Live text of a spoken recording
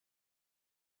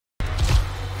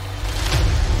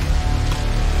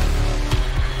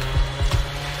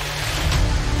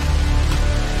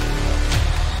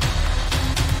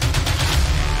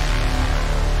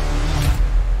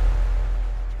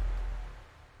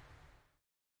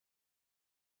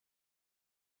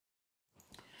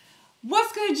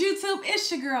What's good, YouTube?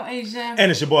 It's your girl, Asia.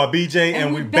 And it's your boy, BJ.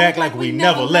 And we're back like we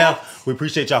never left. We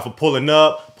appreciate y'all for pulling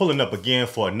up again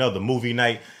for another movie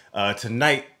night.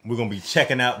 Tonight, we're going to be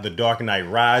checking out The Dark Knight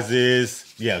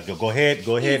Rises. Yeah, go ahead.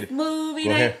 It's movie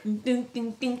night. Ding,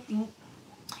 ding, ding, ding.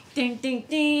 Ding, ding,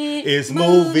 ding. It's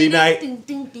movie night. Ding,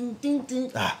 ding, ding, ding,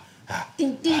 ding.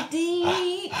 Ding, ding,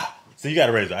 ding. So you got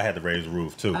to raise, I had to raise the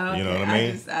roof too. Okay, you know what I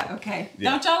mean? Okay.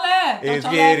 Yeah. Don't y'all laugh. It's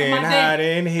getting hot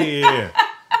in here.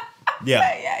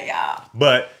 Yeah.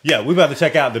 But yeah, we're about to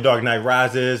check out The Dark Knight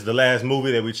Rises. The last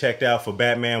movie that we checked out for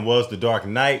Batman was The Dark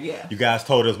Knight. Yeah. You guys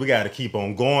told us we got to keep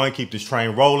on going, keep this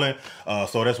train rolling.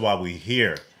 So that's why we're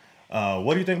here.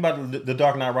 What do you think about The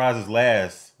Dark Knight Rises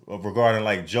last regarding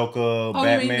like Joker,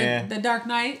 Batman? You mean the Dark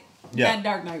Knight? Yeah. Not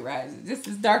Dark Knight Rises. This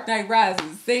is Dark Knight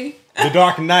Rises. See? The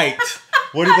Dark Knight.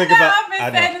 What do you think about?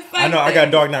 I know. I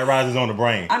got Dark Knight Rises on the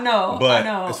brain. I know. But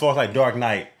as far as like Dark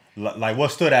Knight, like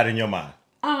what stood out in your mind?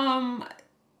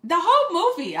 The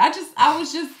whole movie. I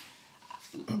was just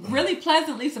really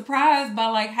pleasantly surprised by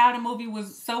like how the movie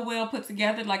was so well put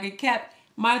together. Like it kept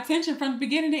my attention from the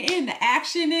beginning to end. The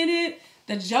action in it,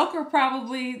 the Joker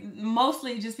probably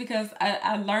mostly just because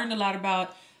I learned a lot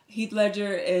about Heath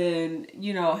Ledger and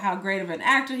you know how great of an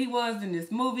actor he was in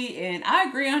this movie, and I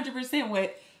agree 100%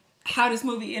 with how this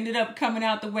movie ended up coming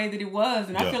out the way that it was,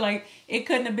 and I feel like it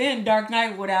couldn't have been Dark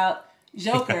Knight without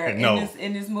Joker No.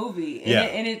 in this movie,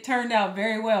 and it turned out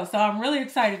very well. So I'm really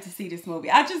excited to see this movie.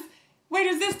 Wait,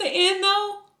 is this the end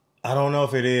though? I don't know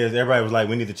if it is. Everybody was like,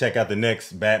 we need to check out the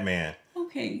next Batman.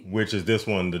 Okay. Which is this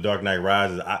one, The Dark Knight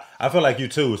Rises. I feel like you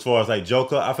too, as far as like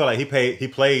Joker. I feel like he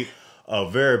played a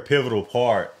very pivotal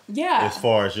part. Yeah. As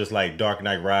far as just like Dark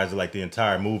Knight Rises, like the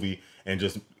entire movie, and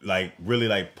just like really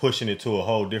like pushing it to a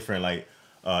whole different like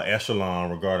echelon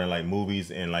regarding like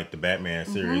movies and like the Batman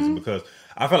series. Because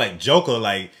I feel like Joker,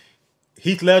 like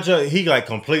Heath Ledger, he like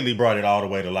completely brought it all the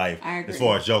way to life. I agree. As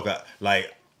far as Joker,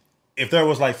 like if there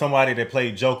was like somebody that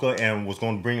played Joker and was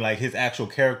going to bring like his actual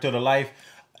character to life,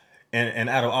 and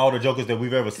out of all the Jokers that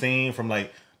we've ever seen from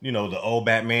like, you know, the old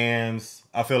Batmans,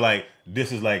 I feel like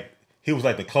this is like, he was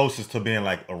like the closest to being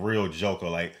like a real Joker,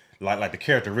 like the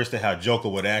characteristic how Joker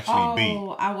would actually be.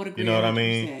 Oh, I would agree. You know what I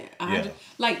mean? Yeah.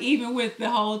 Like even with the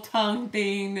whole tongue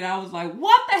thing, that I was like,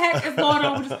 what the heck is going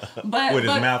on with this? But with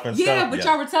his mouth and yeah, stuff. but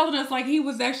y'all were telling us like he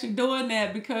was actually doing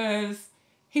that because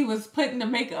he was putting the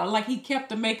makeup, like he kept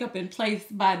the makeup in place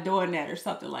by doing that or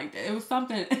something like that. It was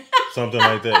something. Something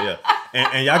like that, yeah.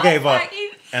 And y'all gave us,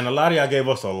 and a lot of y'all gave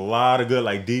us a lot of good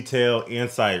like detailed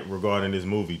insight regarding this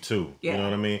movie too. Yeah. You know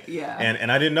what I mean? Yeah.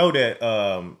 And I didn't know that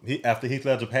after Heath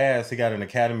Ledger passed, he got an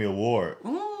Academy Award.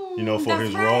 You know, for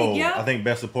his role. Yep. I think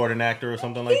Best Supporting Actor or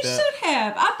something like that. He should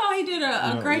have. I thought he did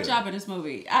a great job in this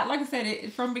movie. Like I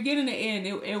said, from beginning to end,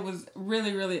 it was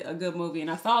really, really a good movie.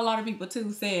 And I saw a lot of people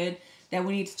too said that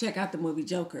we need to check out the movie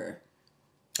Joker.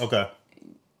 Okay.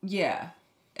 Yeah.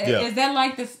 Is that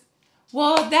like this?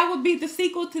 Well, that would be the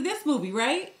sequel to this movie,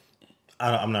 right?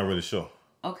 I'm not really sure.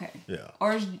 Okay. Yeah.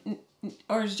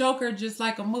 Or is Joker just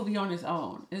like a movie on its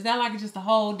own? Is that like just a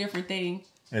whole different thing?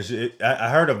 I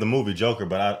heard of the movie Joker,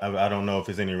 but I don't know if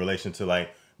it's any relation to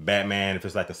like Batman, if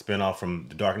it's like a spinoff from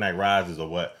The Dark Knight Rises or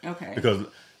what. Okay. Because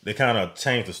they kind of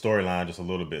changed the storyline just a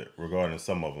little bit regarding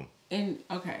some of them.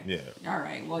 Yeah. All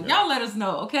right. Well, y'all let us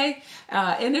know, okay?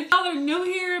 And if y'all are new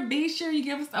here, be sure you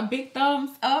give us a big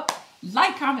thumbs up.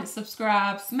 Like, comment,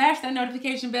 subscribe, smash that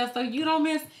notification bell so you don't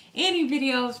miss any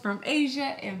videos from Asia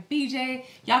and BJ.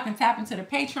 Y'all can tap into the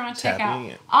Patreon, check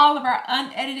out all of our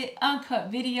unedited,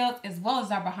 uncut videos, as well as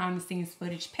our behind the scenes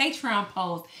footage, Patreon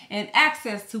posts, and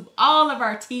access to all of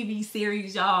our TV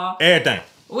series, y'all. Everything.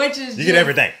 Which is you get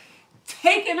everything.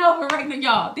 Taking over right now,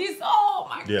 y'all. Oh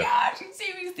my gosh, these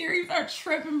TV series are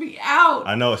tripping me out.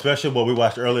 I know, especially what we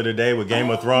watched earlier today with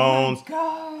Game of Thrones. Oh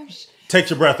my gosh.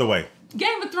 Takes your breath away.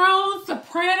 Game of Thrones,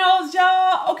 Sopranos,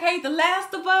 y'all. Okay, The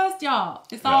Last of Us, y'all.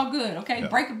 It's all good. Okay,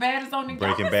 Breaking Bad is on the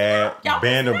Breaking Bad,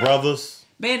 Band of Brothers.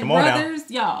 Band of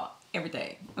Brothers, y'all.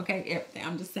 Everything. Okay, everything.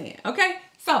 I'm just saying. Okay,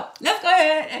 so let's go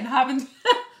ahead and hop into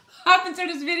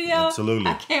this video. Absolutely.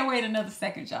 I can't wait another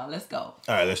second, y'all. Let's go. All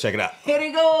right, let's check it out. Here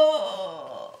we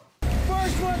go.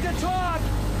 First one to talk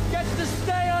gets to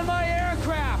stay on my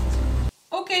aircraft.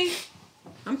 Okay,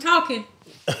 I'm talking.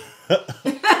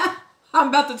 I'm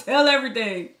about to tell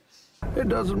everything. It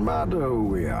doesn't matter who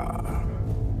we are.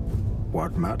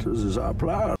 What matters is our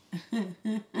plan.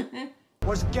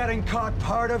 Was getting caught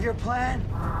part of your plan?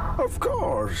 Of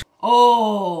course.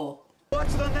 Oh.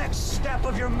 What's the next step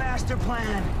of your master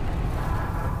plan?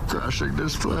 Crashing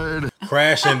this plane.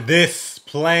 Crashing this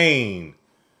plane.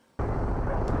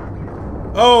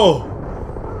 Oh.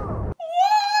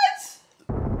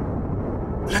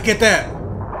 What? Look at that.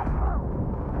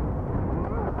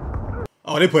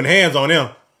 Oh, they putting hands on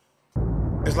them.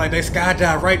 It's like they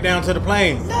skydive right down to the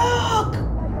plane. Look.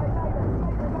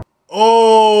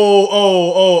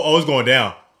 Oh, it's going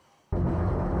down.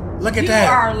 Look at that.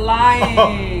 You are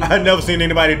lying. I've never seen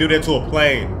anybody do that to a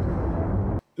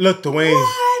plane. Look, the wings.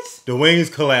 What? The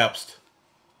wings collapsed.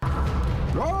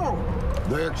 No,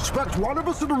 they expect one of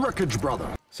us in the wreckage, brother.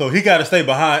 So he got to stay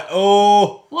behind.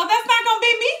 Oh. Well, that's not gonna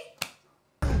be me.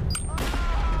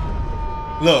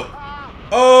 Look.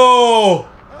 Oh.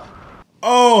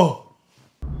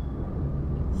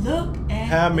 Look at.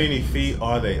 How many feet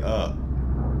are they up?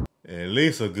 At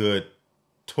least a good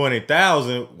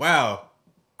 20,000. Wow.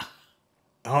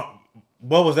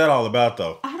 What was that all about,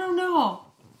 though? I don't know.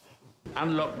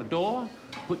 Unlock the door,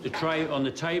 put the tray on the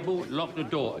table, lock the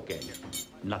door again.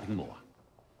 Nothing more.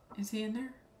 Is he in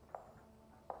there?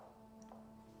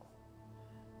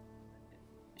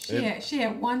 She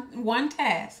had one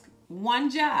task,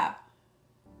 one job.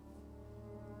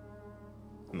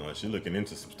 No, she's looking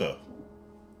into some stuff.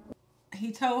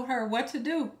 He told her what to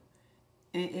do,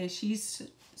 and she's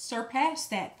surpassed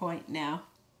that point now.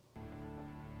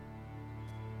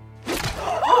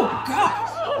 Oh God!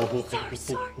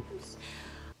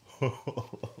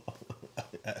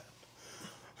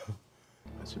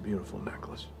 That's a beautiful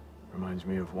necklace. Reminds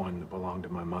me of one that belonged to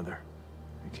my mother.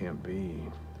 It can't be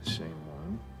the same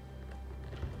one,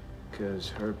 because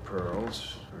her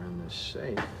pearls are in the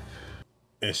safe.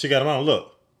 And she got them on.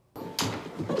 Look.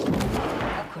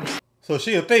 So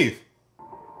she a thief.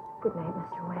 Good night,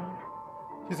 Mr. Wayne.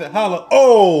 She said, holla.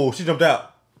 Oh, she jumped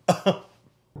out.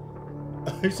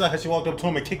 You saw how she walked up to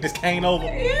him and kicked his cane over?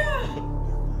 Yeah.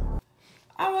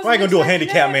 Why you gonna do a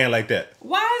handicapped man like that?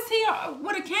 Why is he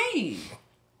with a cane?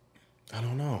 I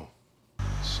don't know.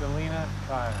 Selena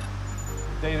Kyle.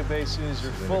 The databases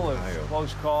are full of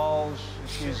close calls.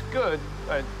 She's good,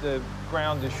 but the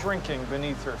ground is shrinking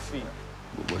beneath her feet.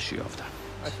 What was she after?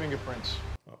 My fingerprints.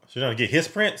 She's trying to get his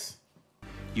prints?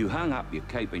 You hung up your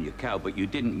cape and your cowl, but you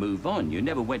didn't move on. You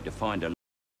never went to find a...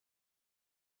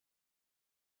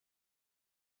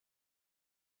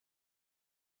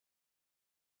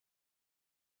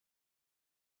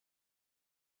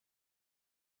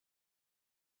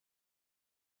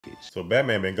 So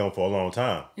Batman been gone for a long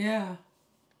time. Yeah.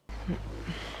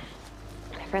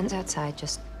 My friend's outside.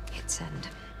 Just hit send.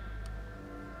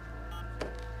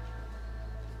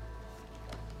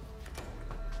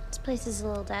 This place is a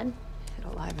little dead.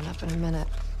 It'll liven up in a minute.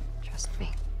 Trust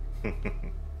me.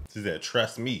 She said,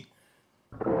 trust me.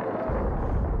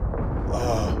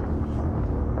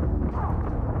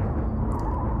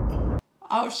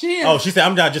 Oh, she is. Oh, she said,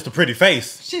 I'm not just a pretty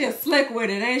face. She is slick with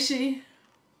it, ain't she?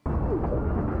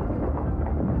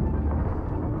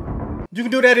 You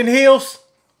can do that in heels?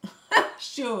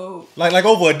 Sure. Like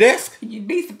over a desk? You'd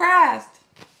be surprised.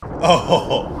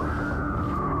 Oh.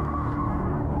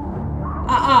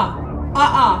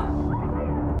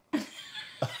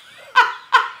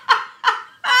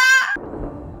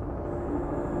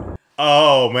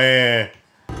 Oh, man.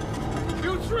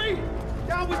 You three,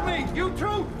 down with me. You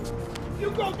two, you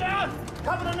go down.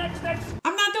 Cover the next exit.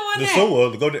 I'm not doing The that.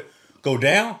 sewer, go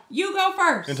down? You go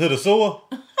first. Into the sewer?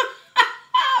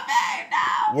 Oh, babe,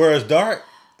 no. Where it's dark?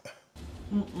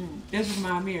 This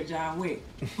reminds me of John Wick.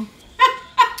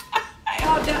 Hey,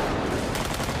 all done.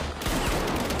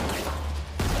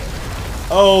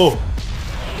 Oh.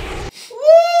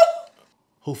 Woo!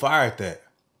 Who fired that?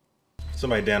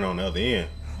 Somebody down on the other end.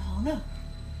 I don't know.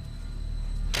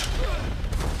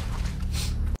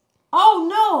 Oh,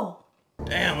 no.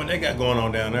 Damn, what they got going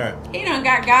on down there? He done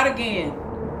got again.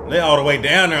 They all the way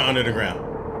down there under the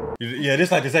ground. Yeah,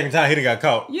 this like the second time he done got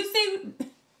caught. You see,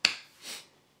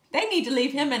 they need to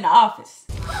leave him in the office.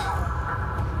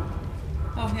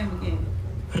 Oh, him again.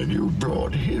 And you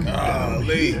brought him down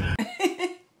here.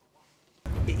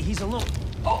 He's a little...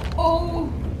 Oh.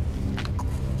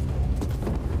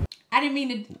 I didn't mean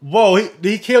to... Whoa,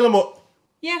 did he kill him? Or...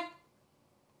 Yeah.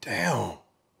 Damn.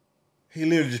 He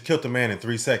literally just killed the man in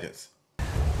 3 seconds.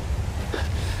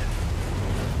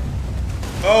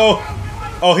 Oh,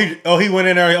 he went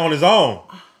in there on his own.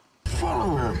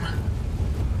 Follow him.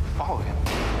 Follow him.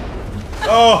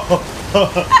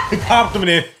 Oh, he popped him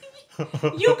in.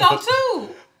 You go too.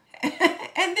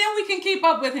 And then we can keep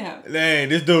up with him. Dang,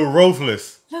 this dude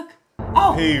ruthless. Look.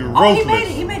 Oh. He Oh, ruthless.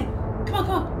 he made it. Come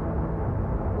on.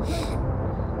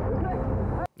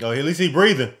 Oh, at least he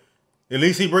breathing.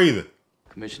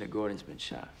 Commissioner Gordon's been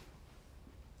shot.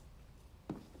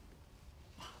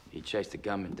 He chased the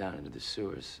gunman down into the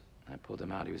sewers. I pulled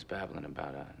him out. He was babbling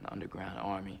about an underground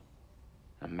army,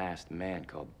 a masked man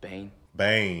called Bane.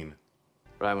 Bane.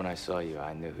 Right when I saw you,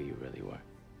 I knew who you really were.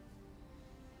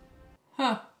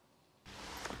 Huh.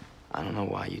 I don't know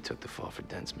why you took the fall for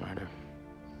Dent's murder,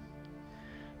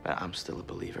 but I'm still a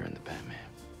believer in the Batman,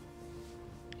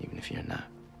 even if you're not.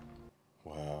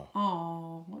 Wow.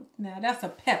 Oh, now that's a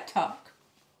pep talk.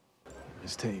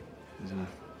 It's tape, isn't it?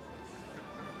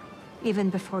 Even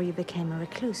before you became a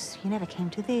recluse, you never came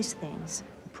to these things.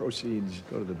 The proceeds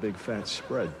go to the big fat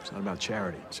spread. It's not about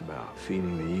charity. It's about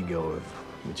feeding the ego of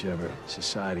whichever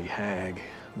society hag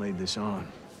laid this on.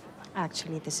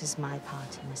 Actually, this is my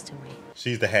party, Mr. Wayne.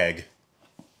 She's the hag.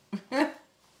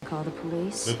 Call the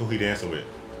police. Look who he dancing with.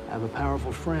 I have a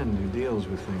powerful friend who deals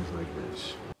with things like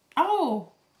this.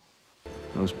 Oh.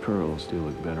 Those pearls do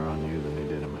look better on you than they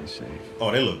did in my safe.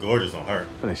 Oh, they look gorgeous on her.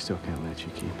 But I still can't let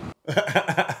you keep them.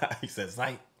 He said,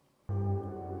 "Sight."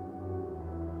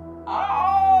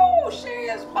 Oh, she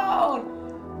is bold.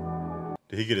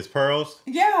 Did he get his pearls?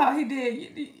 Yeah, he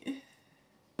did.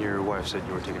 Your wife said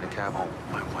you were taking a cab home.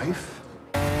 My wife?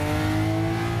 Look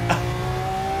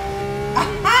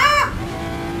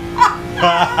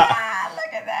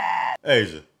at that.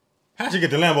 Asia, how'd you get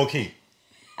the Lambo key?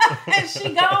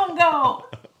 She gone.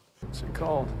 What's it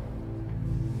called?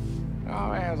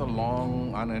 Oh, it has a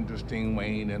long, uninteresting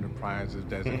Wayne Enterprises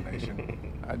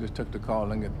designation. I just took the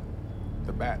calling it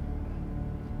the Bat.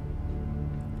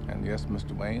 And yes,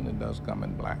 Mr. Wayne, it does come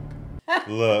in black.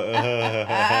 Look.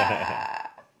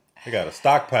 They got a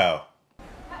stockpile.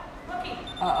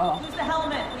 Uh-oh. Who's the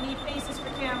helmet? We need faces for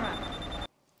camera.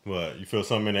 What? You feel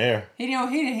something in the air?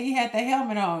 He had the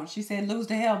helmet on. She said, lose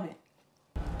the helmet.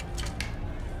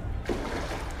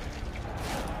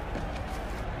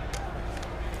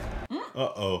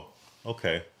 Uh-oh.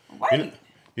 Okay. Wait.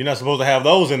 You're not supposed to have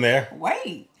those in there.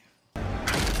 Wait.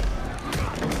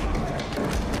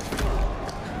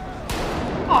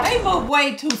 Oh, they move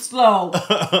way too slow.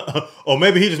 Or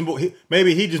maybe he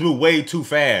just moved way too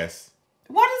fast.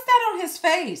 What is that on his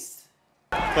face?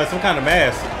 Like some kind of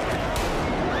mask.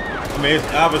 I mean,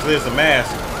 obviously it's a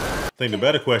mask. I think the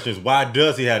better question is, why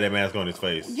does he have that mask on his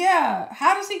face? Yeah.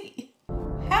 How is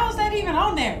that even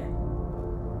on there?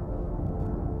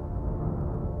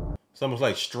 It's almost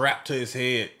like strapped to his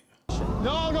head.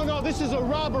 No. This is a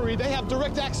robbery. They have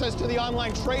direct access to the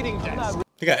online trading desk.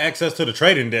 He got access to the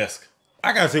trading desk.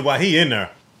 I gotta see why he in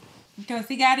there. Because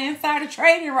he got insider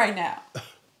trading right now.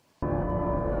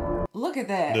 Look at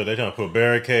that. Dude, they trying to put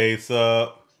barricades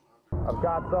up. I've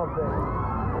got something.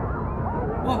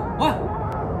 What?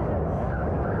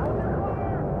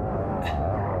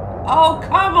 Oh,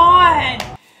 come on.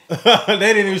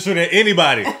 They didn't even shoot at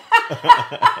anybody. I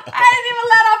didn't even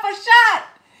let off a shot.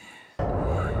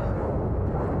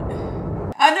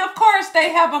 And of course, they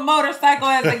have a motorcycle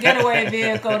as a getaway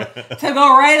vehicle to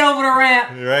go right over the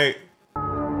ramp. Right.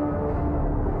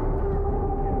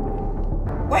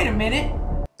 Wait a minute.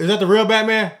 Is that the real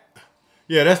Batman?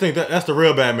 Yeah, that's the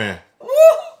real Batman. Woo!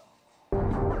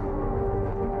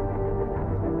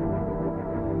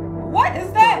 What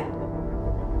is that?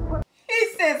 He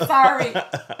said sorry.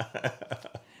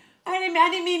 I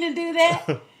didn't mean to do that.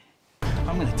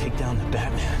 I'm gonna take down the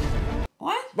Batman.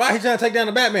 What? Why he trying to take down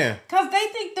the Batman? Because they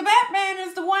think the Batman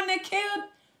is the one that killed,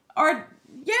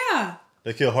 yeah.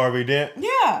 They killed Harvey Dent?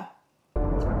 Yeah.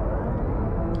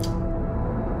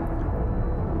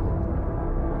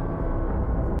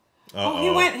 Uh-oh. Oh,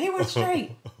 he went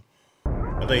straight.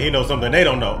 I think he knows something they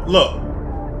don't know. Look.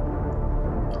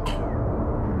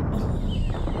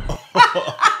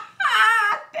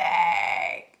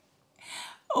 Dang.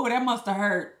 Oh, that must have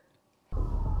hurt.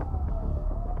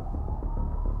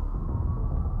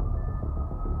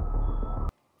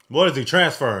 What is he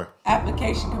transferring?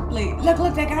 Application complete. Look,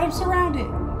 they got him surrounded.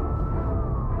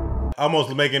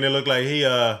 Almost making it look like he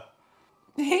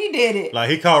did it. Like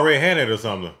he caught red-handed or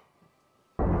something.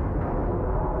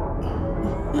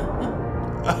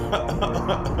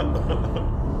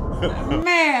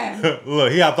 Man.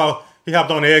 Look, he hopped on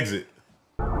the exit.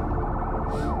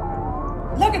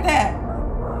 Look at that.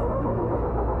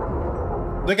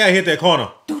 Look how he hit that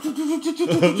corner. Look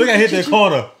how he hit that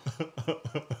corner.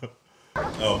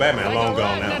 Oh, Batman long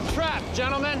gone now. In a trap,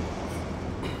 gentlemen.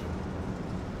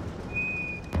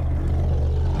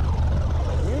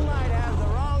 You might have the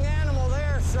wrong animal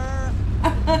there, sir.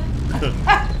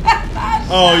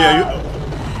 Oh yeah,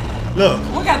 look.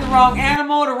 We got the wrong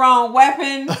animal, the wrong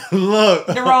weapon. Look.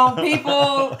 The wrong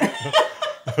people.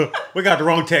 We got the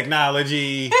wrong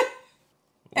technology.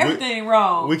 Everything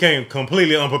wrong. We came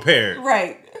completely unprepared.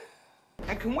 Right.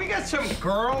 And can we get some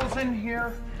girls in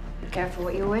here? Careful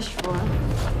what you wish for.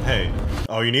 Hey,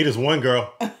 all you need is one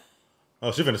girl.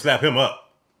 Oh, she finna slap him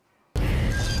up.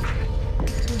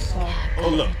 Oh,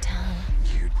 look.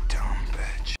 You dumb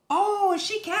bitch.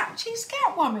 she's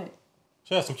Catwoman.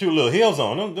 She has some cute little heels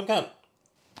on. Them kind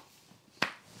of...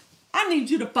 I need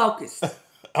you to focus.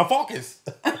 I'm focused.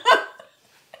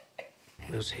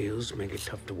 Those heels make it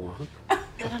tough to walk. I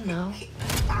don't know.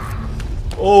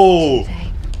 Oh.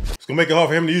 It's gonna make it hard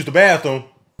for him to use the bathroom.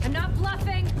 I'm not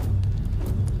bluffing.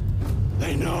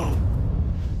 They know.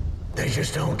 They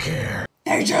just don't care.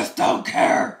 They just don't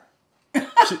care.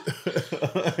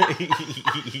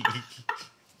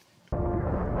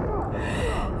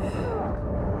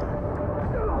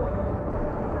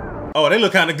 Oh, they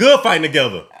look kind of good fighting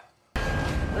together.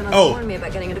 Don't warn me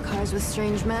about getting into cars with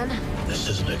strange men. This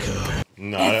isn't a car.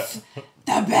 No. It's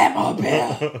the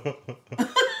Batmobile.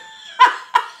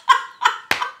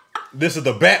 This is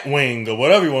the Batwing or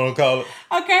whatever you want to call it.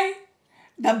 Okay.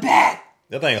 The Bat.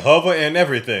 That thing hover and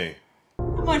everything. How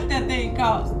much that thing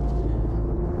cost?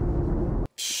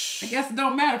 I guess it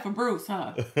don't matter for Bruce,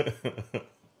 huh?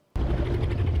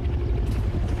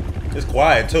 It's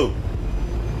quiet too.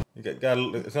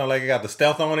 It sounds like it got the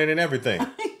stealth on it and everything.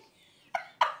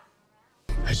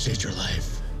 I saved your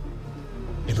life.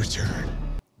 In return.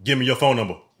 Give me your phone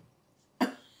number.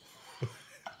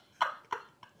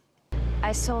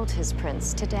 I sold his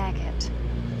prints to Daggett.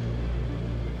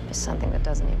 For something that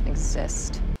doesn't even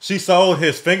exist. She sold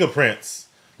his fingerprints.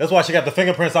 That's why she got the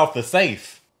fingerprints off the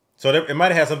safe. So it might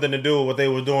have had something to do with what they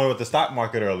were doing with the stock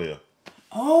market earlier.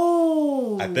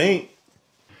 Oh. I think.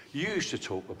 You used to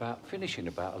talk about finishing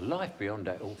about a life beyond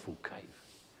that awful cave.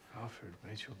 Alfred,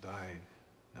 Rachel died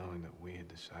knowing that we had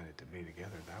decided to be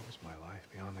together. That was my life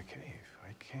beyond the cave.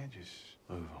 I can't just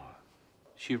move on.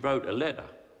 She wrote a letter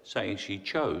saying she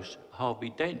chose Harvey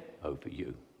Dent over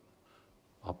you.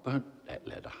 I burnt that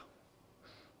letter.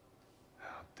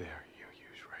 How dare you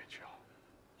use Rachel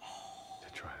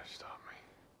to try to stop me?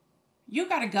 You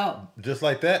gotta go. Just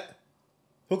like that?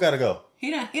 Who gotta go? He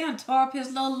done tore up his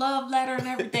little love letter and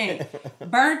everything.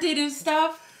 Burnt it and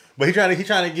stuff. But he trying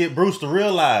to get Bruce to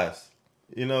realize,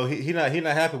 you know, he not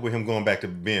happy with him going back to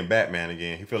being Batman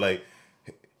again. He feel like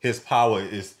his power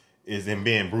is in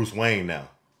being Bruce Wayne now.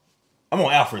 I'm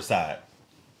on Alfred's side.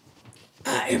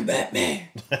 I am Batman.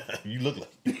 You look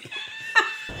like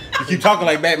you keep talking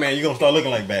like Batman, you're gonna start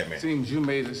looking like Batman. Seems you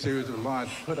made a series of large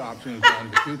put options on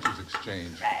the futures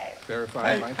exchange.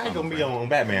 Verified by How you gonna be on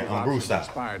Batman on Bruce side?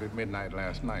 Expired at midnight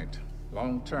last night.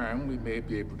 Long term, we may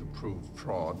be able to prove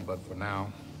fraud, but for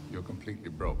now, you're completely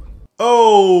broke.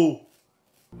 Oh!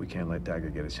 We can't let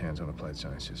Daggett get his hands on Applied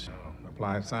Sciences.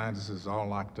 Applied Sciences is all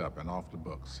locked up and off the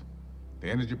books. The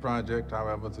energy project,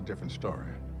 however, is a different story.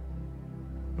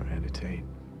 We're headed to Tate.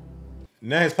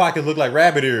 Now his pockets look like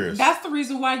rabbit ears. That's the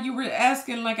reason why you were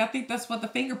asking. Like, I think that's what the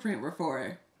fingerprint were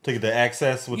for. To get the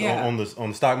access with on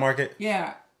the stock market.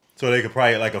 Yeah. So they could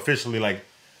probably like officially like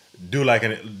do like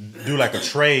a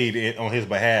trade on his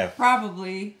behalf.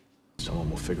 Probably. Someone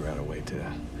will figure out a way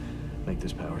to make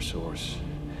this power source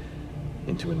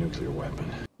into a nuclear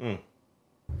weapon. Mm.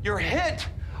 You're hit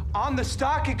on the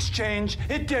stock exchange.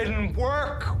 It didn't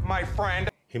work, my friend.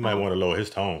 He might want to lower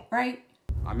his tone. Right.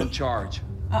 I'm in charge.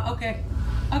 Okay.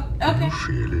 Okay. You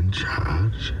feel in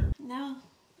charge? No.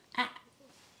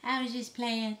 I was just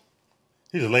playing.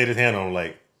 He just laid his hand on him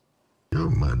like. Your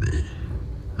money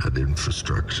and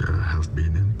infrastructure have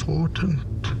been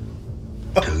important.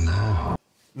 Till now.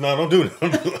 No, don't do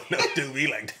me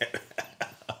like that.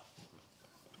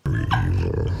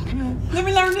 Let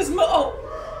me learn this move.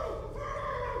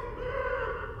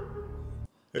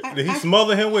 Did he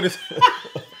smother him with his?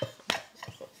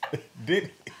 Did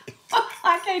he?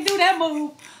 I can't do that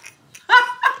move.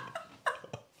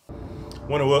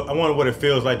 I wonder what it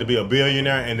feels like to be a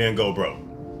billionaire and then go broke.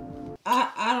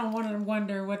 I don't want to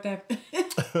wonder what that.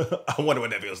 I wonder what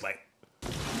that feels like.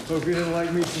 Hope you didn't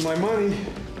like me for my money.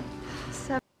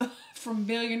 From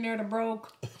billionaire to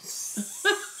broke.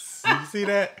 You see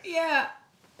that? Yeah.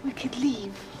 We could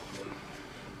leave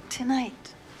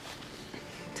tonight.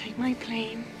 Take my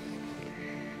plane.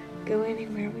 Go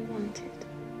anywhere we wanted.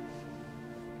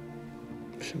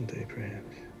 Someday,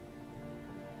 perhaps.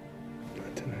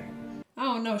 Not tonight. I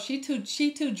don't know. She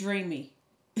too dreamy.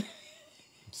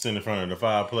 Sitting in front of the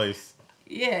fireplace.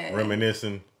 Yeah.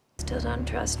 Reminiscing. Still don't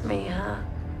trust me, huh?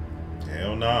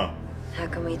 Hell no. How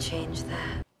can we change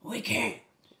that? We can't.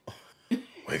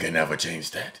 We can never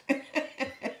change that.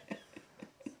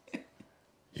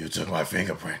 You took my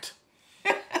fingerprint.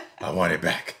 I want it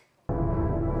back.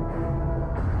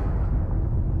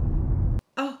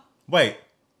 Oh. Wait.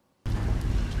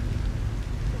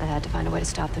 I had to find a way to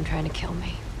stop them trying to kill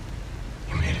me.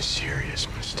 You made a serious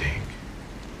mistake.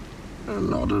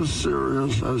 Not as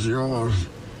serious as yours.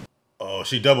 Oh,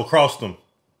 she double-crossed him.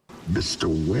 Mr.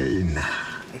 Wayne.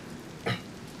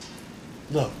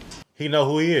 Look, he know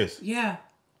who he is. Yeah.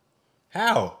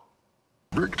 How?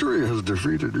 Victory has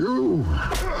defeated you.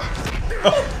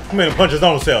 Oh, he made him punch his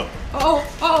own self.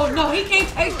 Oh, no, he can't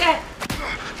take that.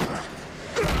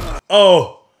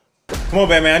 Oh, come on,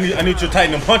 Batman. I need you to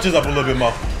tighten them punches up a little bit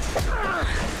more.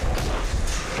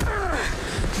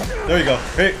 There you go.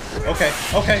 Hey, okay.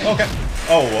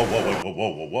 Oh,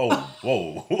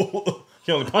 whoa.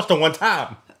 He only punched him one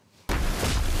time.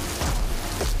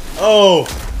 Oh,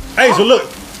 hey, so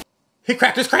look. He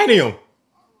cracked his cranium.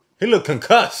 He looked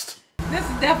concussed. This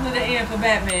is definitely the end for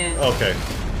Batman. Okay.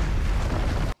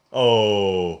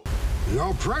 Oh.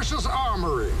 Your precious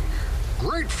armory.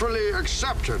 Gratefully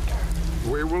accepted.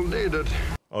 We will need it.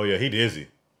 Oh, yeah, he dizzy.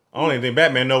 I don't even think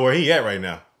Batman know where he at right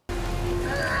now.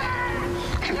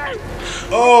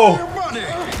 Oh.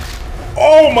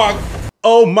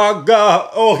 Oh my God.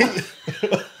 Oh, he.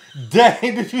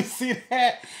 Dang, did you see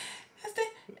that?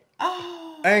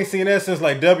 I ain't seen that since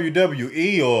like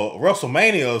WWE or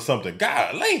WrestleMania or something.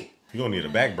 Golly. You're gonna need a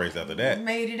back brace after that.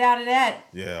 Made it out of that.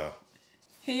 Yeah.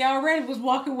 He already was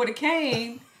walking with a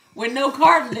cane with no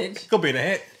cartilage. He gonna be in the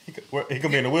head. He gonna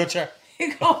be in a wheelchair.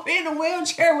 He gonna be in a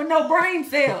wheelchair with no brain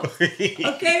cells.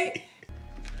 Okay?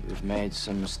 We've made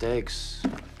some mistakes.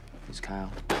 It's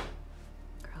Kyle.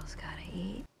 Girls gotta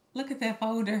eat. Look at that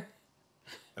folder.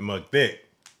 That mug thick.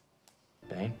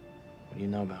 Bane, what do you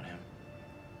know about him?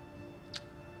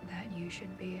 That you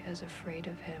should be as afraid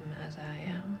of him as I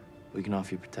am. We can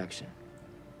offer you protection.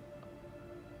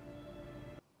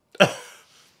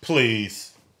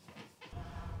 Please.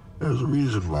 There's a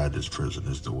reason why this prison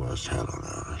is the worst hell on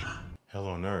earth. Hell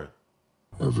on earth.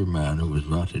 Every man who has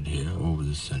rotted here over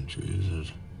the centuries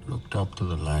has looked up to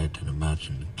the light and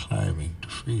imagined climbing to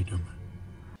freedom.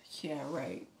 Yeah,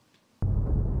 right.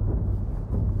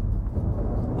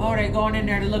 Oh, they going in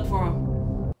there to look for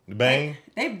him. The Bane?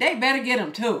 They better get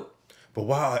him too. But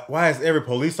why is every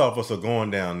police officer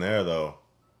going down there though?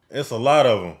 It's a lot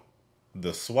of them.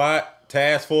 The SWAT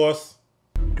task force.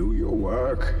 Do your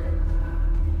work.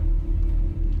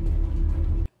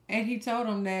 And he told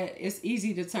him that it's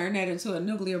easy to turn that into a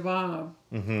nuclear bomb.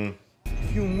 Mm-hmm.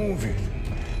 If you move it,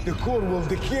 the core will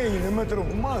decay in a matter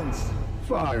of months.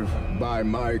 5 by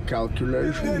my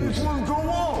calculations. Then it will go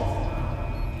off.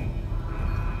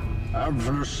 And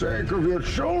for the sake of your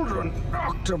children,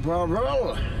 Dr.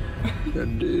 Pavel.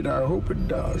 Indeed, I hope it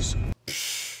does.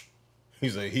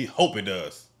 He's like, he hope it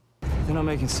does. They're not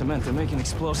making cement, they're making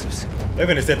explosives. They're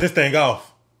gonna set this thing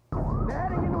off.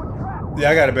 Yeah,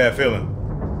 I got a bad feeling.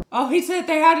 Oh, he said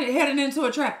they had it heading into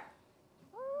a trap.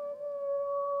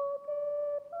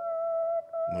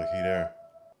 Look, he there.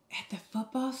 At the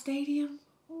football stadium?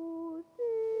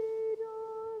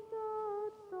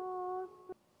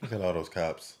 Look at all those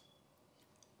cops.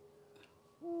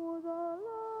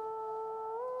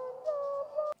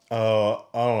 I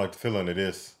don't like the feeling of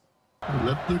this.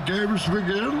 Let the games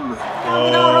begin. Oh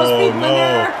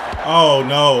no! Oh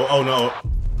no! Oh no!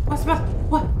 What's about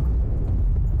what?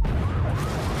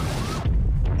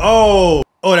 Oh!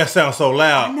 Oh, that sounds so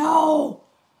loud. No!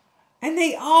 And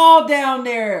they all down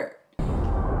there.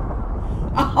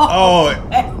 Oh,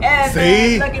 man,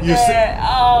 see? Look at that.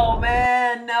 Oh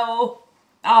man, no.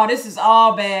 Oh, this is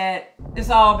all bad. It's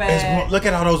all bad. Look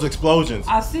at all those explosions.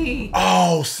 I see.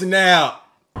 Oh, snap.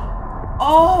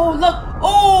 Oh, look.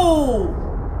 Oh.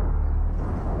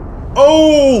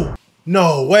 Oh.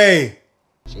 No way.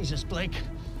 Jesus, Blake.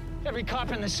 Every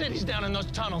cop in the city's down in those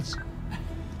tunnels.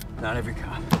 Not every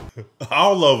cop.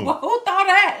 All of them. Well, who thought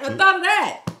that? Who thought of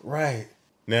that? Right.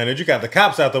 Now that you got the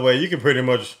cops out the way, you can pretty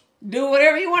much do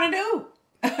whatever you want to do.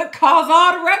 Cause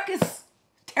all the ruckus.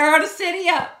 Tear the city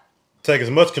up. Take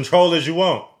as much control as you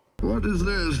want. What is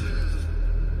this?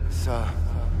 It's a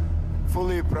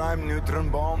fully primed neutron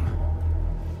bomb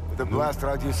with a blast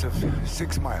radius of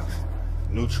 6 miles.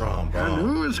 Neutron bomb. And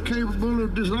who is capable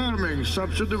of disarming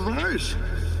such a device?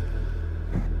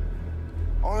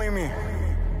 Only me.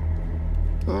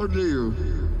 Only you.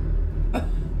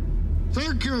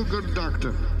 Thank you, good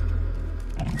doctor.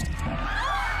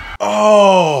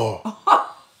 Oh!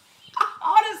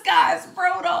 Oh, this guy is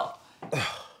brutal.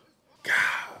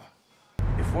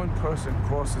 If one person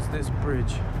crosses this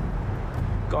bridge,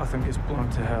 Gotham gets blown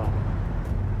to hell.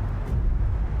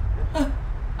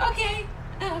 Okay.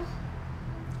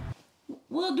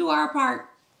 We'll do our part.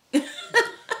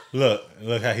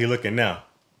 Look how he looking now.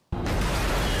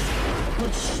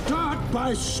 But start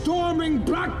by storming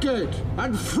Blackgate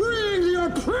and freeing the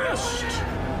oppressed.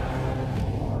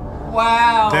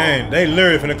 Wow. Dang, they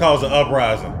literally finna cause an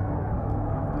uprising.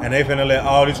 And they finna let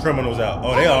all these criminals out.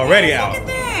 Oh, they already out. Look at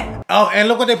that. Oh, and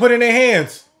look what they put in their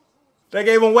hands. They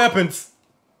gave them weapons.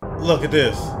 Look at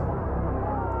this.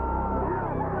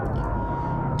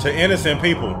 To innocent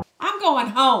people. I'm going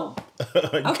home.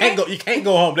 You can't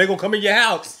go home. They're gonna come in your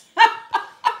house.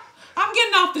 I'm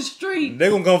getting off the street. They're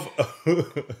gonna go.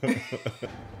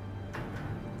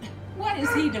 What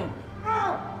is he doing?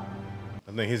 I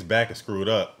think his back is screwed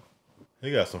up.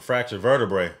 He got some fractured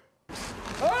vertebrae.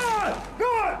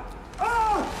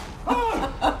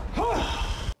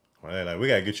 Well, like, we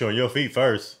gotta get you on your feet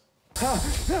first.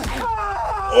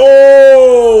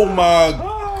 Oh my!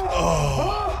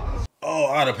 Oh,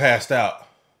 I'd have passed out.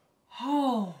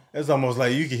 Oh. It's almost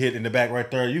like you get hit in the back right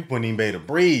there. You wouldn't even be able to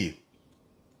breathe.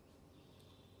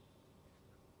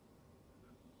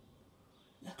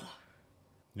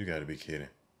 You gotta be kidding.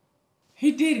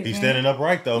 He did it. He's man. standing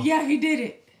upright though. Yeah, he did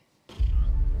it.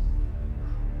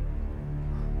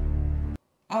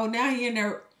 Oh, now he in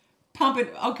there pumping.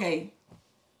 Okay.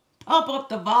 Pump up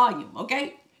the volume,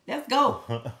 okay? Let's go.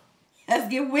 Let's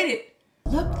get with it.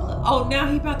 Look. Oh, now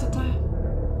he about to climb.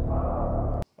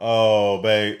 Oh,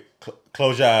 babe.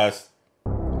 Close your eyes.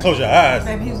 Close your eyes.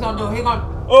 Babe, he's gonna do it. He's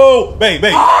gonna. Oh, babe.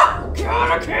 Oh,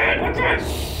 God, I can't.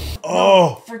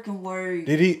 Oh. No freaking word.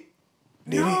 Did he?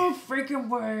 No freaking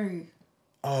word.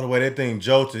 Oh, the way that thing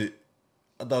jolted.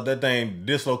 I thought that thing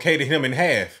dislocated him in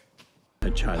half.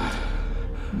 A child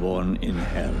born in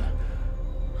hell.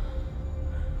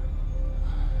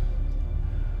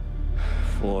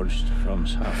 Forged from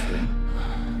suffering.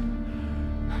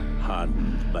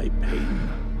 Hardened by pain.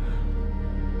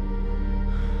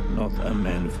 Not a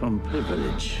man from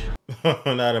privilege.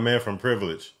 Not a man from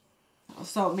privilege.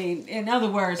 So, I mean, in other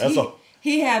words, That's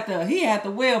he had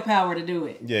the willpower to do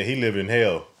it. Yeah, he lived in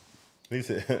hell. He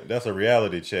said that's a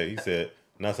reality check. He said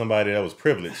not somebody that was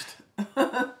privileged.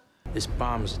 This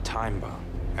bomb is a time bomb.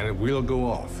 And it will go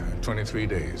off in 23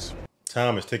 days.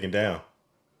 Time is ticking down.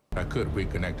 I could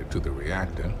reconnect it to the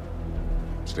reactor,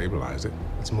 stabilize it.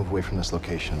 Let's move away from this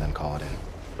location and then call it in.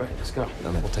 Right, let's go.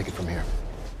 And then we'll take it from here.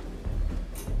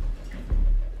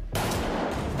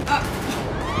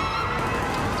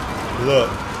 Look,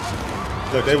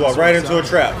 they walk right into a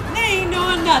trap. They ain't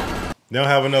doing nothing. They don't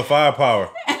have enough firepower.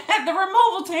 The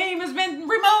removal team has been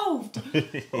removed.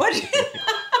 What?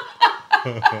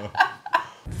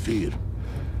 Fear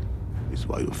is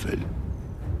why you fail.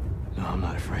 No, I'm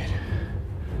not afraid.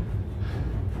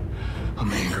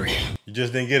 I'm angry. You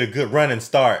just didn't get a good running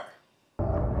start.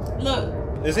 Look.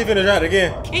 Is he finna try it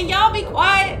again? Can y'all be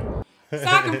quiet so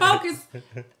I can focus?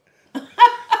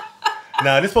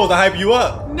 Nah, this supposed to hype you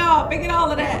up. No, forget all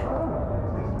of that.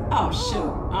 Oh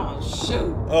shoot! Oh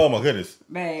shoot! Oh my goodness,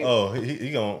 babe. Oh,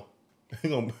 he gonna. He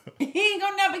ain't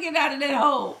gonna never get out of that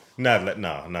hole. Not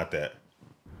that.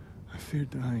 I fear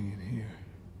dying in here.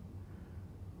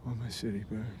 While my city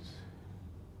burns.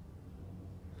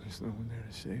 There's no one there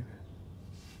to save it.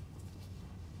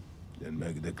 Then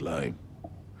make the climb.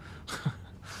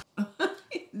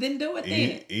 Then do it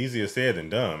then. Easier said than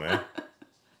done, man.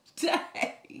 Dang.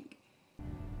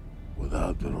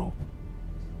 Without the rope.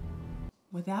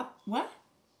 Without what?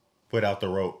 Without the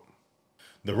rope.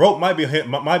 The rope might be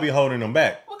holding him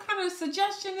back. What kind of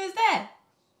suggestion is that?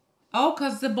 Oh,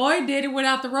 cause the boy did it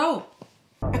without the rope.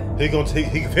 He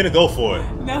finna go for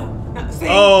it. No. See,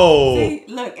 oh. See,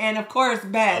 look, and of course,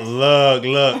 Beth. Look.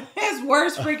 His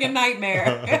worst freaking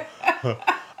nightmare.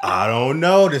 I don't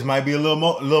know. This might be a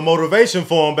little motivation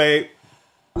for him, babe.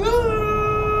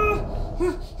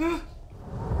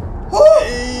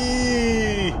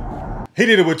 He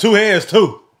did it with two hands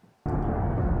too.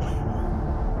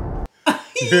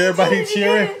 Everybody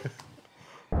cheering.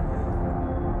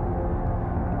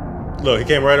 Look, he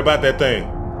came right about that thing.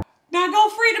 Now go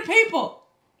free the people.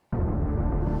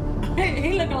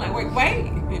 He looking like,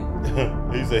 wait.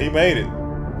 He said he made it.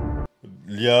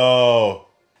 Yo.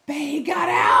 Babe, he got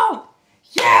out.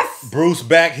 Yes. Bruce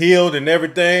back healed and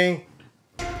everything.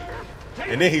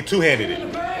 And then he two-handed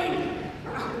it.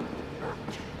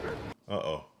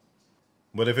 Uh-oh.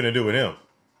 What they finna do with him?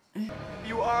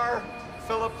 You are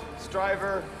Philip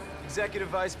Stryver, Executive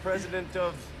Vice President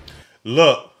of...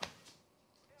 Look.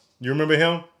 You remember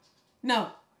him?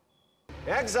 No.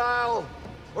 Exile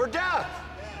or death.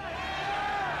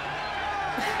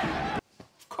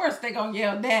 Of course they gonna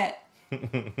yell that.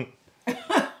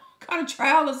 What kind of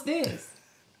trial is this?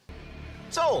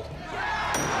 Sold.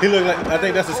 He looked like, I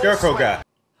think that's the Scarecrow guy.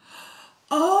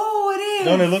 Oh, it is.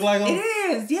 Don't it look like him? It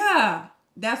is, yeah.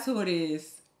 That's who it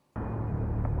is.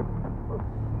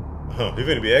 Huh, he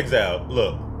finna be exiled.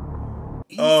 Look.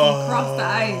 He's across the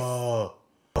ice.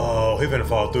 Oh, he finna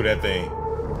fall through that thing.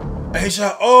 Hey,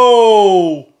 shot.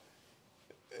 Oh!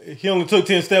 He only took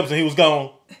 10 steps and he was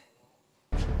gone.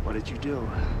 What did you do?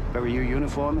 Bury your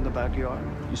uniform in the backyard?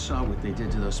 You saw what they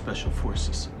did to those special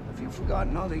forces. Have you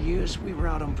forgotten all the years we were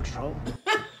out on patrol?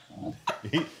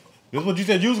 This is what you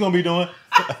said you was gonna be doing.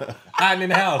 Hiding in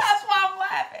the house. That's why I'm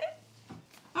laughing.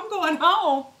 I'm going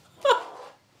home.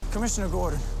 Commissioner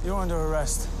Gordon, you're under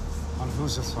arrest. On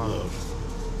whose authority?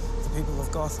 The people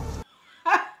of Gotham.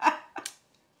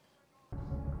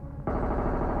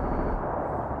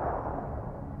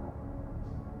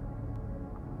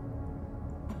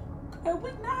 Could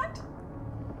we not?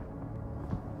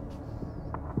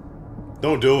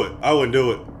 Don't do it. I wouldn't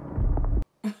do it.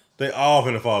 They all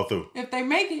finna fall through. If they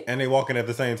make it. And they walking at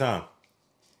the same time.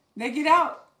 They get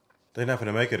out. They're not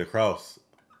finna make it across.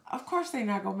 Of course they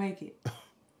not gonna make it.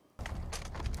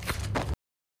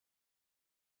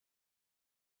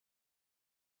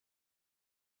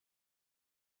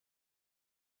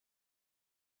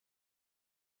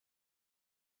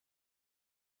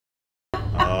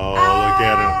 Oh, look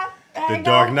at him. The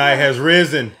Dark Knight has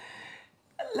risen.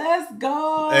 Let's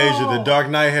go. Asia, the Dark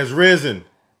Knight has risen.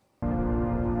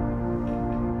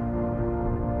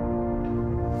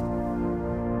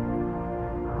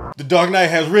 The Dark Knight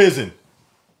has risen.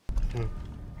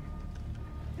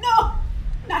 No,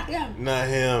 not him. Not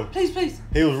him. Please, please.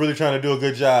 He was really trying to do a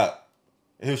good job.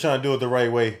 He was trying to do it the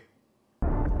right way.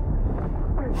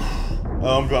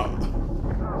 Oh, I'm gone.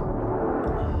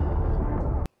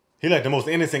 He like the most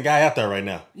innocent guy out there right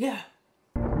now. Yeah.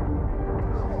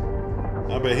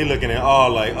 I bet he looking at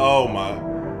all like, oh my,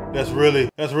 that's really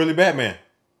Batman.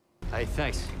 Hey,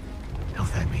 thanks. Don't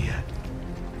thank me yet.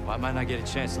 Well, I might not get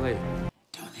a chance later.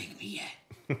 Don't thank me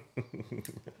yet.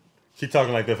 She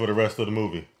talking like that for the rest of the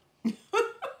movie. I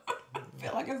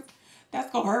feel like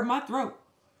that's gonna hurt my throat.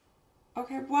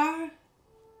 Okay, why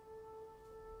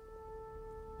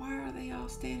are they all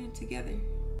standing together?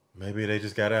 Maybe they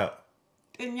just got out.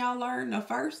 Didn't y'all learn the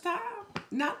first time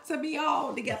not to be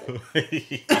all together?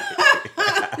 There's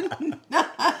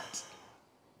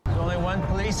only one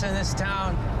police in this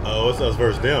town. Oh, it's us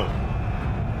versus them.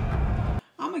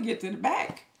 I'm gonna get to the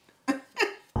back.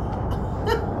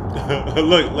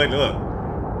 look.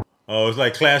 Oh, it's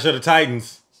like Clash of the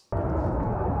Titans.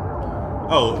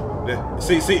 Oh,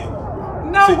 see.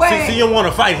 No way. See, you want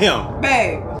to fight him,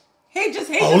 babe. He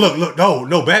Oh, look.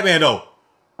 No, Batman though.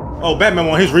 Oh, Batman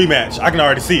want his rematch. I can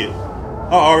already see it.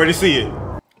 I already see it.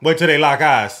 Wait till they lock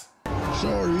eyes.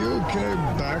 So you came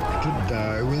back to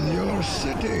die with your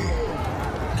city?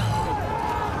 No.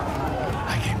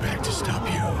 I came back to stop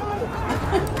you.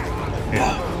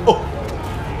 Oh.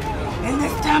 And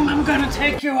this time I'm gonna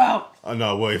take you out. Oh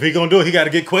no, well, if he gonna do it, he gotta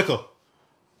get quicker.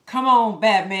 Come on,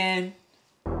 Batman.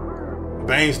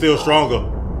 Bane's still stronger.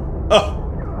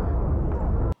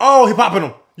 Oh, he popping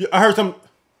him. I heard some.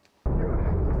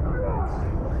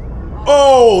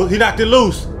 Oh, he knocked it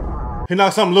loose. He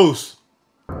knocked something loose.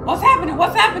 What's happening?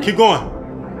 What's happening? Keep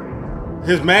going.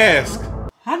 His mask.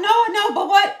 I know, but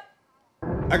what?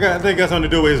 I think that's something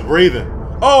to do with his breathing.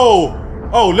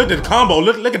 Oh, look at the combo.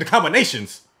 Look at the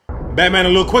combinations. Batman a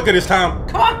little quicker this time.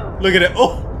 Come on. Look at it.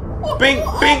 Oh, bing.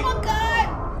 Oh my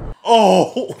God.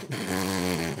 Oh.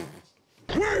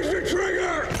 Where's the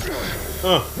trigger?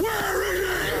 Where is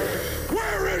it?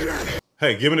 Where is it?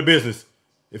 Hey, give him the business.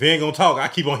 If he ain't gonna talk, I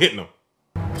keep on hitting him.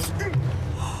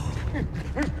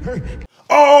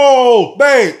 Oh,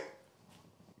 babe.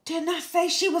 Didn't I say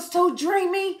she was so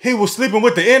dreamy? He was sleeping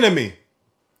with the enemy.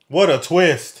 What a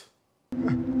twist.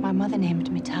 My mother named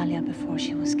me Talia before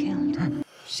she was killed.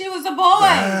 She was a boy.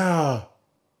 Wow.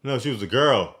 No, she was a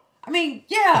girl. I mean,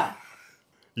 yeah.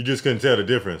 You just couldn't tell the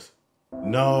difference.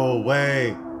 No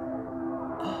way.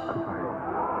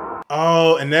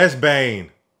 Oh, and that's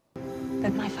Bane.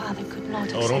 But my father could not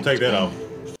accept. Oh, don't take that off.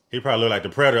 He probably looked like the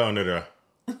Predator under there.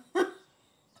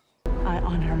 I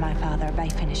honor my father by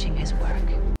finishing his work.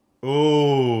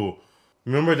 Ooh.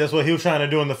 Remember, that's what he was trying to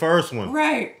do in the first one.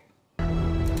 Right.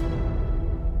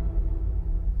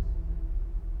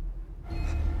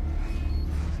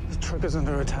 The truck is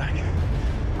under attack.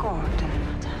 Gordon.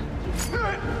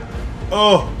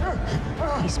 Oh.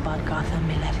 He spot Gotham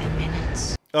 11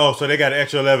 minutes. Oh, so they got an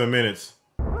extra 11 minutes.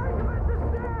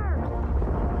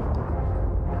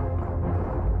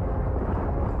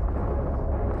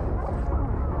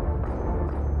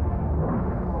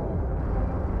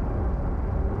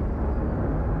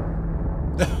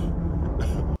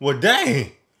 Well,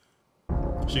 dang.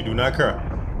 She do not care.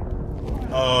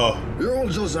 You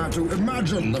just have to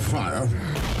imagine the fire.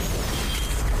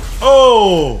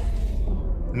 Oh!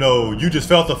 No, you just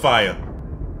felt the fire.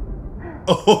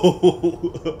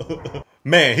 Oh!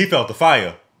 Man, he felt the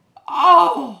fire.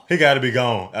 Oh! He got to be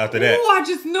gone after that. Ooh, I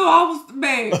just knew I was the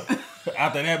babe.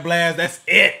 After that blast, that's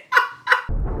it.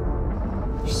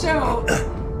 So...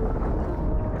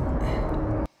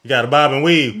 You got to bob and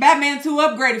weave. Batman 2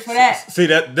 upgraded for that. See,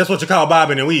 that's what you call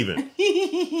bobbing and weaving.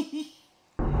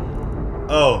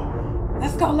 Oh.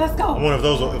 Let's go. I wonder if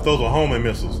those were homing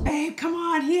missiles. Babe, come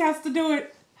on. He has to do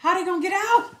it. How they gonna get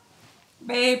out?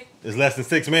 Babe. It's less than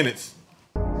 6 minutes.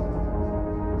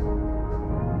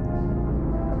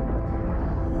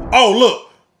 Oh, look.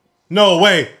 No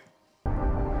way.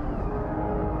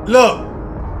 Look.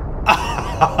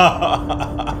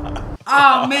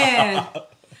 Oh, man.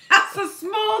 That's a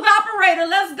smooth operator.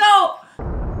 Let's go.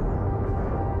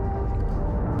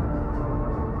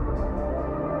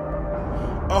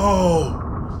 Oh.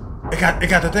 It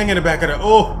got the thing in the back of it.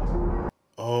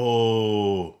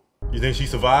 Oh. You think she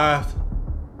survived?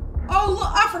 Oh,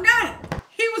 look. I forgot.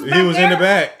 He was back He was there. in the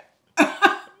back.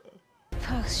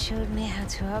 Fox showed me how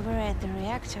to operate the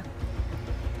reactor.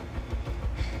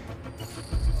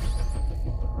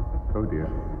 Oh dear.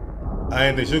 I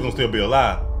didn't think she was gonna still be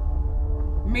alive.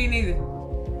 Me neither.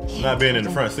 Not being in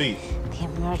the front seat. The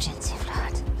emergency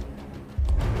flood.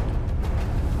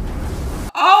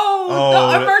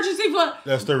 Oh, the emergency flood.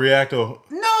 That's the reactor.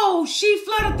 No, she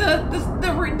flooded the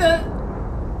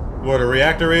Where the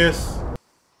reactor is?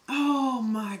 Oh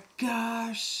my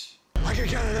gosh. I can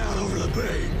get it out over the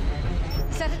bay.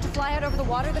 Set it to fly out over the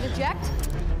water that eject?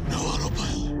 No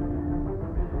autopilot.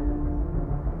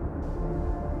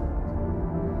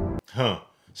 Huh.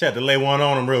 She had to lay one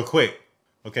on him real quick.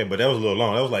 Okay, but that was a little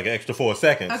long. That was like an extra 4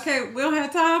 seconds. Okay, we don't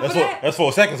have time for that. That's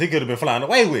 4 seconds. He could have been flying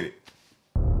away with it.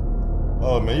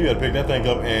 Oh man, you gotta pick that thing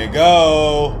up and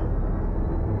go.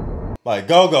 Like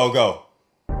go.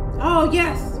 Oh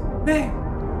yes, babe.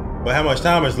 But how much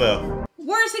time is left?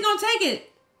 Where is he gonna take it?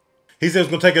 He said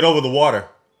he's gonna take it over the water.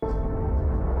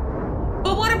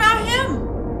 But what about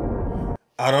him?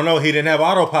 I don't know. He didn't have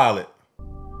autopilot.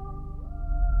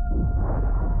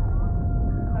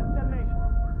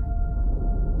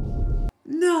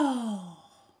 No.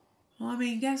 Well, I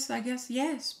mean, I guess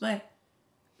yes, but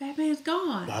Batman's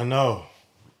gone. I know.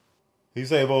 He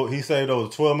saved over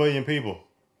 12 million people.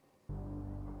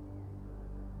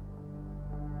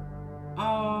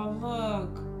 Oh,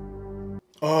 look.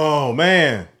 Oh,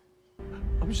 man.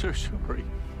 I'm so sorry.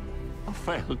 I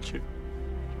failed you.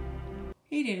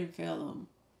 He didn't fail him.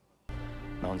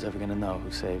 No one's ever gonna know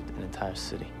who saved an entire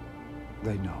city.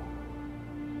 They know.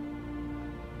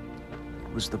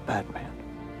 It was the Batman.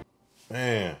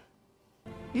 Man.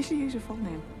 You should use your full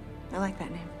name. I like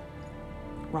that name.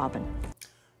 Robin.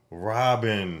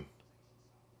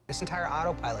 This entire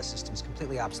autopilot system is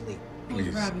completely obsolete.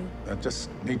 Please. I just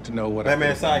need to know what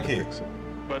Batman I can do to sidekick. fix it.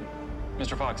 But,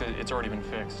 Mr. Fox, it's already been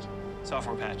fixed.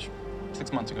 Software patch.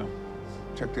 6 months ago.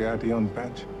 Check the ID on the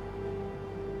patch.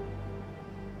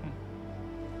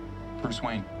 Bruce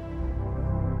Wayne.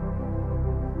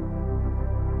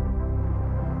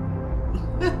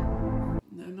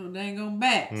 No dang on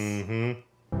bats. Mm-hmm.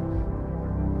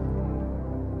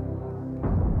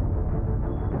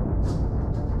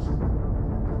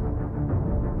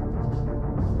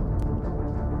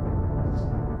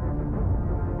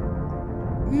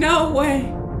 No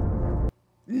way.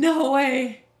 No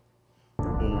way.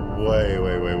 Wait.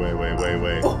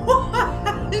 What?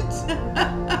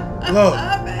 Look.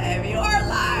 Babe, you are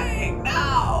lying.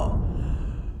 No.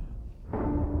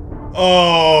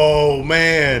 Oh,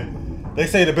 man. They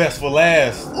say the best for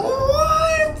last.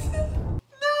 What?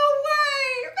 No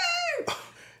way, babe.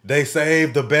 They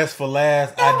saved the best for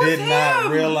last. I did not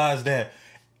realize that.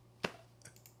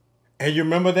 And you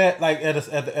remember that, like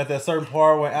at that certain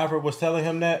part when Alfred was telling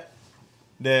him that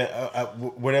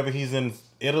whenever he's in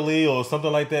Italy or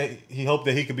something like that, he hoped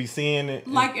that he could be seeing it.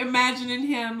 Like imagining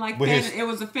him, like With it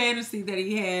was a fantasy that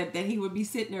he had that he would be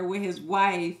sitting there with his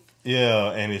wife.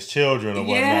 Yeah, and his children or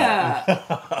whatnot.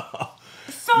 Yeah.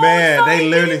 Man, they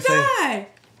literally say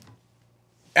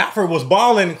Alfred was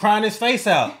bawling and crying his face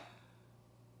out.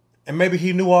 And maybe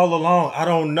he knew all along. I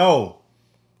don't know.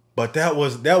 But that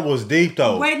was deep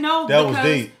though. Wait, no, that was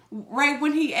deep. Right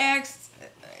when he asked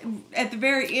at the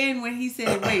very end when he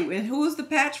said, "Wait, and who was the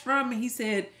patch from?" And he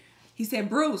said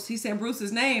Bruce. He said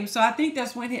Bruce's name. So I think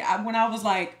that's when I was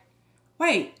like,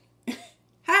 "Wait,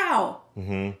 how?"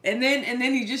 Mm-hmm. And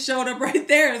then he just showed up right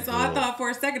there. And so I thought for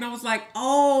a second I was like,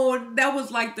 "Oh, that was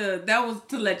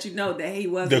to let you know that he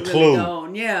wasn't The really clue.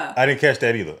 gone." Yeah. I didn't catch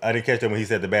that either. I didn't catch that when he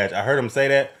said the badge. I heard him say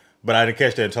that, but I didn't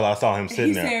catch that until I saw him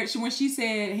sitting there. When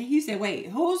he said, "Wait,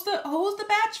 who's the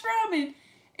batch from?"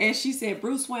 And she said,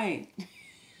 "Bruce Wayne."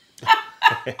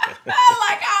 I'm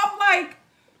like,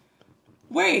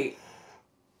 wait.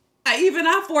 Even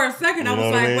for a second, I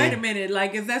was like, wait a minute.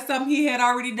 Like, is that something he had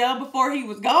already done before he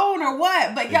was gone or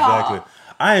what? But y'all. Exactly.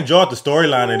 I enjoyed the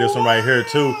storyline of this one right here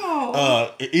too.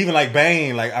 Even like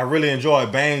Bane, like I really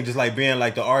enjoyed Bane just like being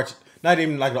like the not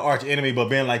even like the arch enemy, but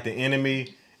being like the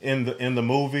enemy in the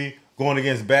movie going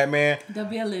against Batman. The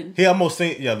villain. He almost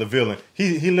seemed the villain.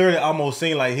 He literally almost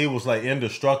seemed like he was like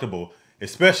indestructible,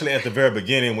 especially at the very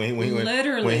beginning when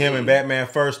him and Batman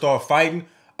first start fighting.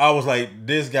 I was like,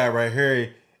 this guy right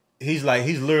here, he's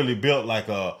literally built like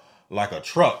a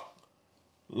truck.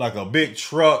 Like a big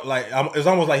truck, like it's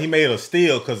almost like he made of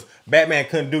steel because Batman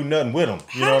couldn't do nothing with him.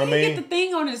 You know what I mean? How did he get the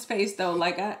thing on his face though?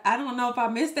 Like I don't know if I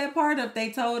missed that part, if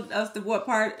they told us what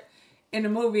part in the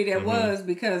movie that was,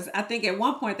 because I think at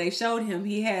one point they showed him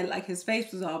he had like his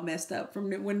face was all messed up from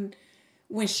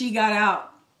when she got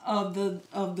out of the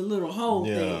little hole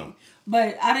thing.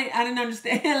 But I didn't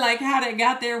understand like how that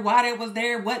got there, why that was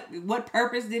there, what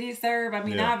purpose did it serve? I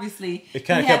mean, obviously he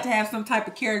had to have some type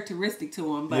of characteristic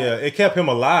to him. But it kept him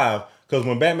alive because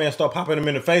when Batman started popping him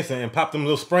in the face and popped them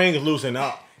little springs loose and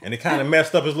it kind of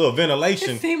messed up his little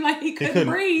ventilation. It seemed like he couldn't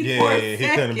breathe. Yeah, he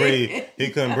couldn't breathe. He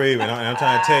couldn't breathe. And I'm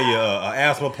trying to tell you, an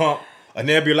asthma pump, a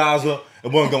nebulizer,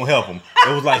 it wasn't gonna help him.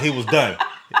 It was like he was done.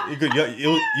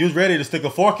 You was ready to stick a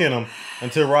fork in him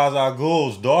until Ra's al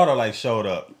Ghul's daughter like showed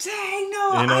up. Dang,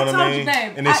 no, you know what I mean? You,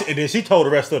 babe. And then she told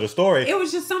the rest of the story. It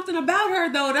was just something about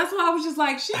her though. That's why I was just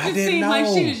like, she just seemed like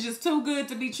she was just too good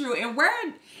to be true. And where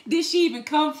did she even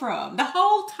come from? The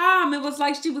whole time it was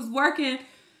like she was working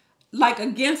like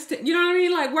against it. You know what I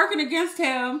mean? Like working against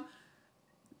him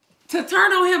to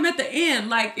turn on him at the end.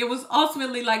 Like it was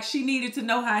ultimately like she needed to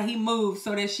know how he moved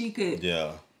so that she could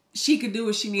do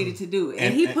what she needed to do.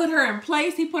 And he put her in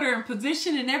place. He put her in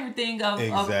position and everything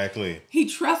exactly. He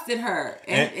trusted her.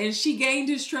 And she gained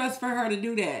his trust for her to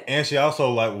do that. And she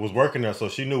also like was working there, so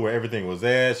she knew where everything was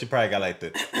at. She probably got like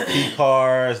the key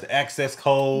cards, the access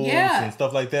codes and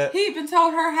stuff like that. He even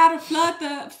told her how to flood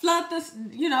the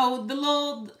the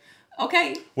little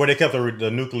where they kept the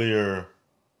nuclear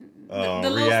the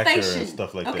little reactor station and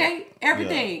stuff like that. Okay,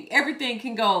 everything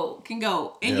can go.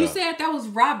 And you said that was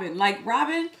Robin, like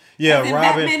Robin. Yeah, Robin.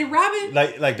 Batman and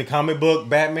Robin. Like the comic book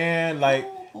Batman, like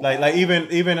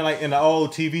even like in the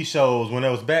old TV shows when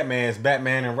there was Batman, it's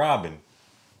Batman and Robin.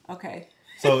 Okay.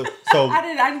 So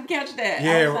I didn't catch that.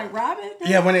 Yeah, I was like Robin.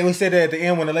 Yeah, when we said that at the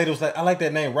end when the lady was like, I like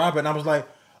that name Robin, I was like,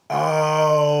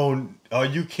 oh, are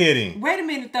you kidding? Wait a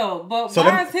minute though, but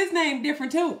why is his name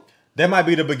different too? That might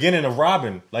be the beginning of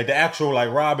Robin, like the actual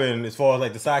like Robin, as far as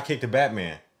like the sidekick to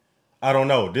Batman. I don't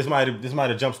know. This might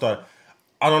have jump started.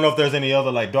 I don't know if there's any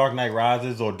other like Dark Knight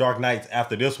Rises or Dark Knights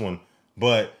after this one,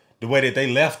 but the way that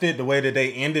they left it, the way that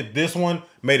they ended this one,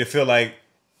 made it feel like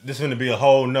this is going to be a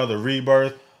whole nother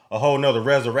rebirth, a whole nother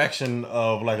resurrection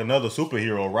of like another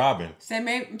superhero, Robin.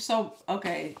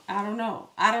 Okay. I don't know.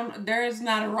 There is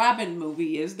not a Robin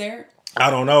movie, is there? I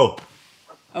don't know.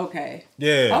 Okay.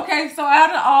 Yeah. Okay, so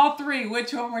out of all three,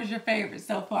 which one was your favorite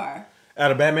so far?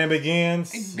 Out of Batman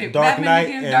Begins, Dark Knight,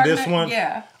 and this one?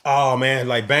 Yeah. Oh, man.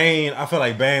 Like, Bane, I feel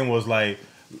like Bane was like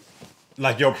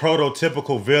your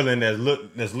prototypical villain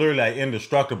that's literally like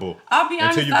indestructible. I'll be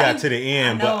honest. Until you got to the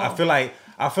end. But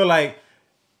I feel like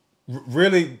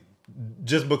really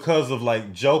just because of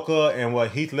like Joker and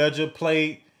what Heath Ledger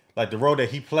played, like the role that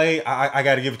he played, I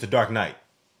got to give it to Dark Knight.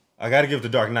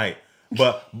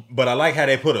 But I like how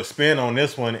they put a spin on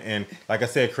this one and, like I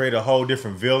said, create a whole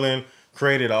different villain,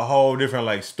 created a whole different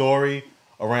like story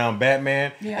around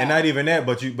Batman. Yeah. And not even that,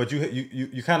 but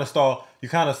you kind of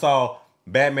saw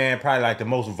Batman probably like the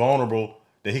most vulnerable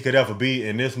that he could ever be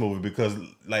in this movie because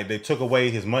like they took away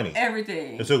his money.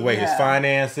 Everything. They took away his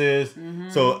finances.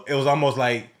 Mm-hmm. So it was almost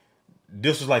like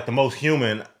this was like the most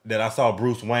human that I saw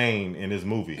Bruce Wayne in this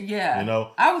movie. Yeah. You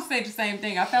know? I would say the same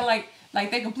thing. I felt like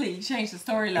they completely changed the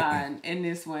storyline in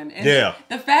this one. And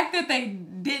the fact that they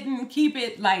didn't keep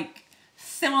it like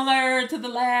similar to the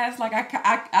last, like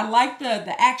I like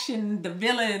the action, the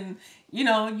villain. You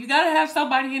know, you gotta have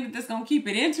somebody in it that's gonna keep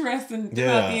it interesting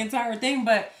throughout the entire thing.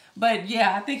 But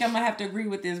yeah, I think I'm gonna have to agree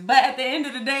with this. But at the end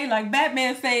of the day, like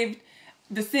Batman saved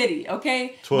the city,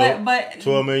 okay? 12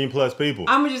 million plus people.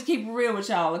 I'm gonna just keep it real with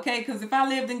y'all, okay? Because if I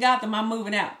lived in Gotham, I'm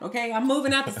moving out, okay? I'm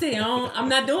moving out the city. I'm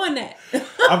not doing that.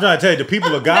 I'm trying to tell you, the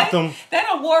people of Gotham, they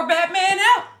don't wore Batman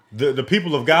out. The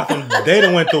people of Gotham, they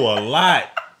done went through a lot.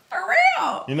 For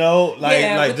real. You know,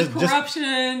 like the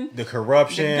corruption, the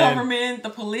government, the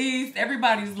police,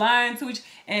 everybody's lying to each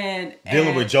and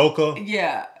dealing with Joker.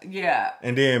 Yeah.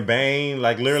 And then Bane,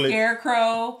 like literally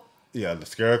Scarecrow. Yeah, the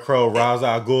Scarecrow, Ra's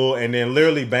al Ghul, and then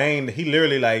literally Bane, he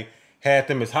literally like had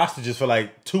them as hostages for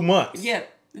like 2 months. Yeah,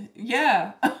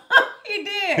 he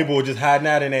did. People were just hiding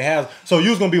out in their house. So you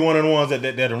was gonna be one of the ones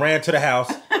that ran to the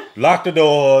house, locked the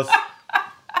doors,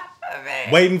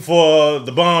 waiting for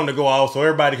the bomb to go off so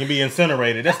everybody can be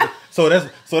incinerated. So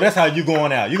that's how you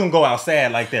going out. You gonna go out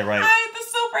sad like that, right? I ain't the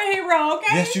superhero,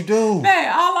 okay? Yes, you do.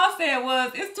 Man, all I said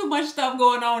was it's too much stuff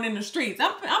going on in the streets.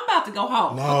 I'm about to go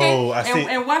home. No, okay? I see.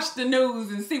 And watch the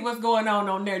news and see what's going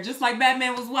on there. Just like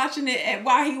Batman was watching it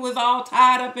while he was all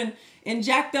tied up and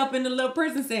jacked up in the little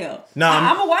prison cell. No,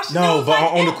 I'm gonna watch the news. No, but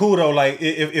like on the cool though, like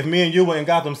if me and you were in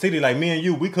Gotham City, like me and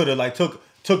you, we could have like took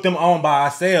them on by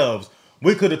ourselves.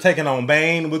 We could have taken on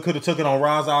Bane. We could have taken on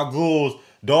Ra's al Ghul's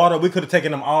daughter. We could have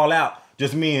taken them all out.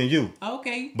 Just me and you.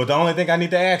 Okay. But the only thing I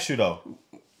need to ask you though.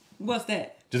 What's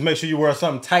that? Just make sure you wear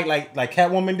something tight like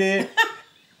Catwoman did.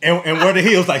 and wear the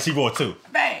heels like she wore too.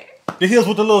 Bang. The heels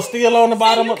with the little steel on the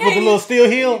bottom, with the little steel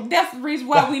heel. That's the reason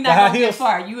why we not gonna get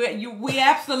far. We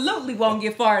absolutely won't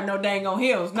get far in no dang on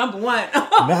heels. Number one.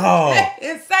 No.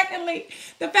 And secondly,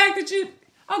 the fact that you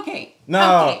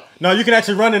No, you can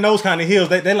actually run in those kind of heels.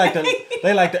 They like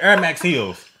the Air Max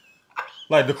heels.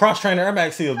 Like the cross trainer Air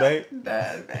Max heels, babe.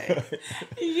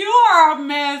 You are a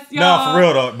mess, y'all. No, for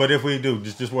real though. But if we do,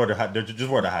 just wear the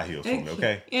high heels for me,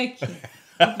 okay?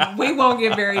 We won't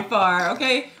get very far,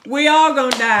 okay? We all gonna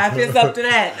die if it's up to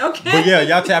that, okay? But yeah,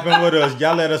 y'all tap in with us.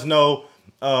 Y'all let us know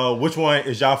which one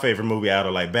is y'all favorite movie out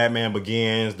of like Batman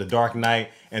Begins, The Dark Knight,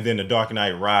 and then The Dark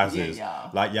Knight Rises. Yeah,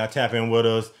 y'all. Like y'all tap in with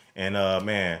us, and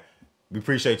man, we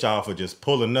appreciate y'all for just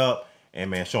pulling up and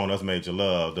man showing us major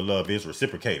love. The love is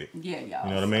reciprocated. Yeah, y'all. You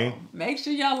know what I mean? Make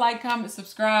sure y'all like, comment,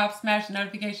 subscribe, smash the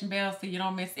notification bell so you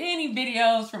don't miss any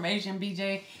videos from Asian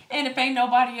BJ. And if ain't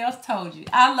nobody else told you,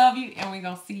 I love you, and we're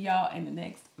gonna see y'all in the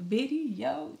next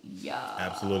video, y'all.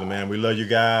 Absolutely, man. We love you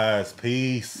guys.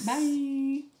 Peace. Bye.